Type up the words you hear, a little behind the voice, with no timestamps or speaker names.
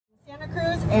Santa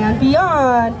Cruz and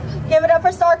beyond. Give it up for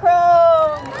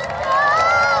StarChrome!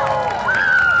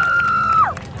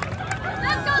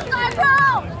 Let's go,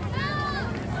 StarChrome!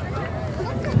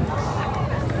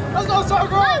 Let's go,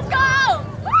 StarChrome! Let's go!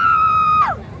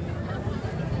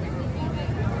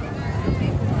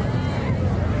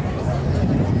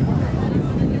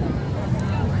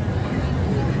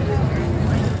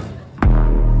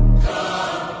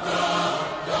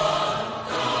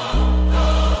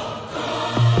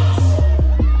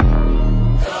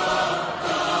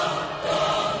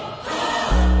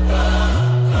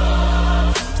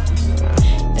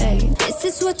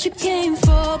 What you came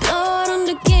for, blood on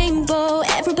the game bowl.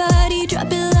 Everybody drop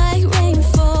it like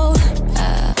rainfall.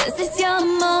 This is your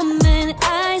moment,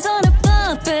 eyes on a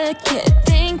puppet. Can't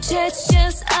think, chest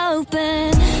just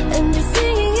open. And you're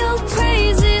singing your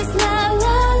praises, la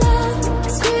la la.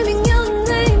 Screaming your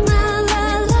name, la la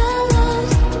la la.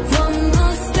 One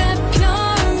more step,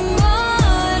 pure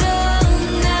immortal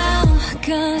now.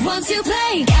 'Cause once you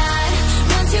play God,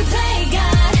 once you play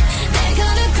God, they're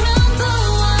gonna crumble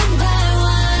one by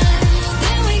one.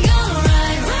 Then we gonna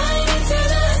ride right into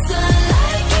the sun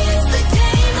like it's the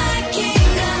day my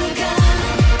kingdom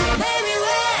come. Baby,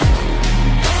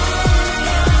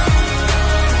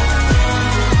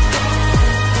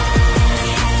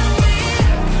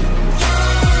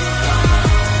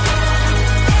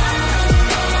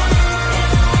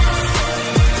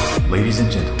 Ladies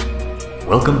and gentlemen,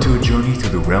 welcome to a journey through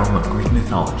the realm of Greek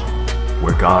mythology,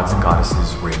 where gods and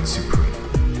goddesses reign supreme.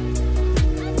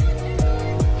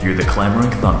 Hear the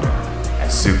clamoring thunder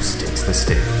as Zeus takes the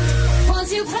stage.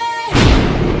 once you play.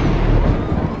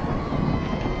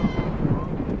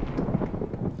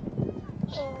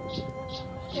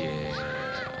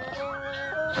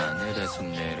 하늘에서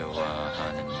내려와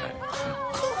하는 날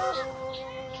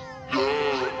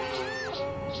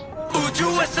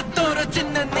우주에서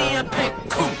떨어진 난 네 앞에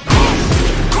쿵쿵쿵쿵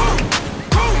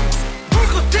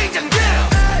불꽃 등장돼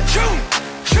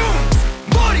슝슝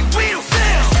머리 위로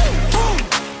fail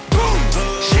붐붐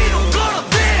시동 걸어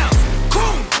bam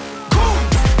쿵쿵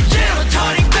yeah no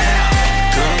turning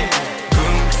back 쿵쿵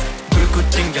불꽃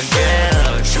등장돼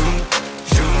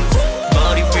슝슝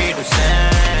머리 위로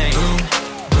say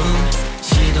붐붐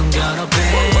시동 걸어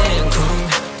bam 쿵쿵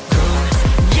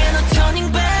yeah no turning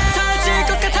back 터질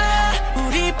것 같아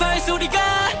우리 발소리가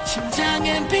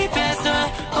심장엔 비벼서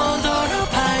온도로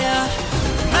파여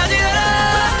아직 알아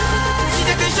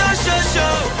시작된 쇼쇼쇼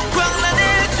광란의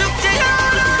축제야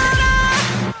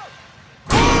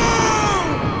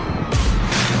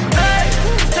Hey,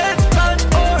 let's punch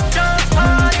or just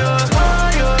higher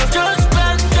Just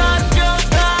punch,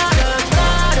 just higher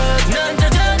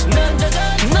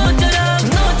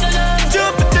넌자자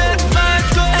Jump that mic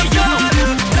Hey yo,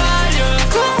 달려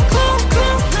쿵쿵쿵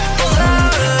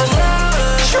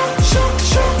Shoot, shoot,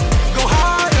 shoot Go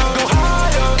higher,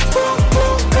 boom,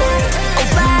 boom, boom On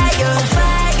fire,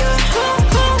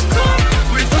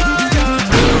 We're fire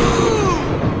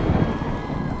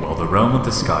While the realm of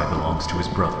the sky belongs to his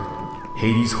brother,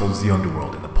 Hades holds the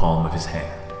underworld in the palm of his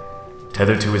hand.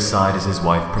 Tethered to his side is his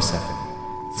wife Persephone,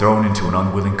 thrown into an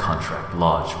unwilling contract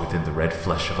lodged within the red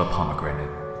flesh of a pomegranate.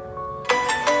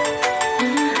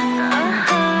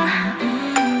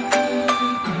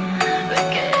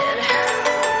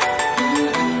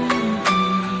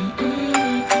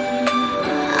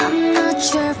 I'm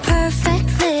not your perfect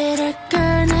little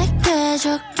girl. 내게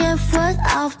줘, give what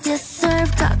I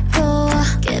deserve. 갖고 와.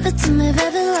 Give it to me,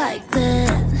 baby, like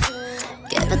that.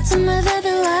 Give it to me,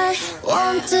 baby, like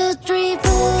 1, 2, 3,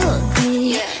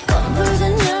 boogie. 검붉은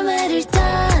열매를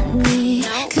따니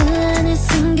그 안에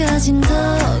숨겨진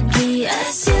독이.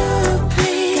 As you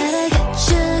please, gotta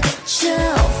get you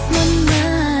off my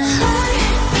mind. Heart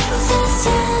says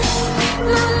yes,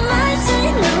 my mind say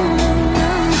no, no, no.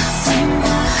 Sing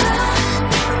the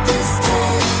hardest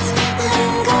test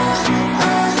and go,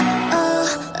 oh, oh,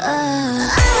 oh.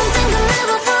 I don't think I'll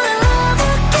ever fall in love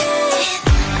again.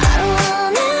 I don't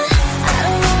want it, I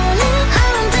don't want it. I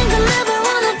don't think I'll ever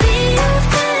wanna be your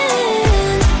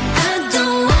friend. I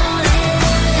don't want it.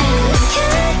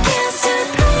 Can't answer,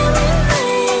 play with me.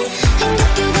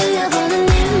 행복하게 들려보는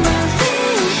네 맘이.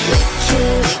 We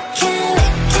can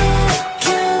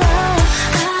love.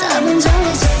 답은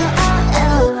정해졌어,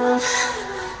 I love.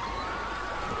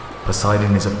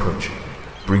 Poseidon is approaching,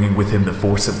 bringing with him the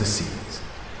force of the seas.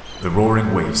 The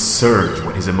roaring waves surge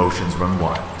when his emotions run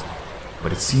wild.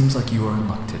 But it seems like you are in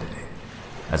luck today,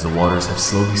 as the waters have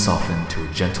slowly softened to a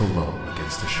gentle lull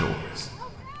against the shores.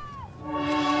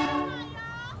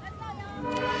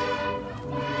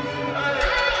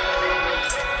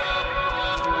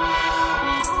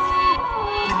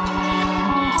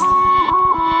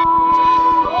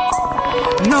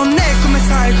 넌 내 꿈에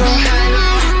살고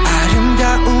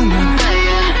아름다우면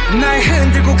날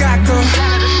흔들고 가고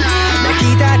날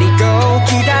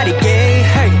기다리게 hey,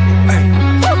 hey.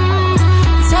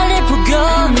 살리쁘고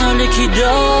널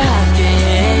기도하게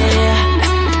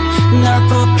널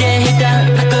붙게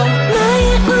해달라고 나의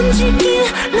움직임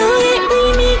너의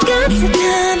의미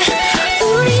같은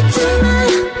우리 둘만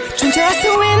존재할 수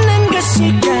있는 그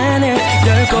시간을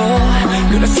열고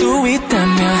그럴 수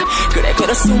있다면 그래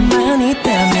그럴 수만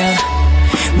있다면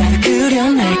나를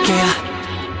그려낼게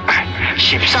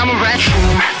 13은 래춤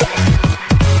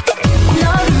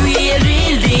너를 위해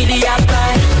릴리리 아빠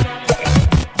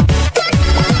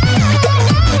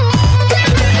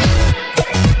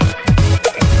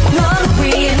너를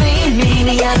위해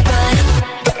릴리리 아빠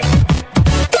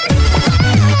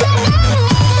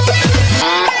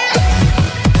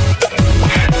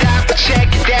딱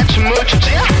체크 대충 묻혀져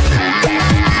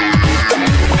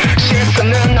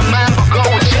시선은 너만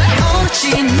보고 있지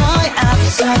오로지 너의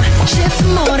앞서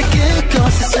 10분 모래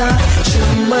그곳에서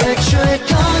춤을 춰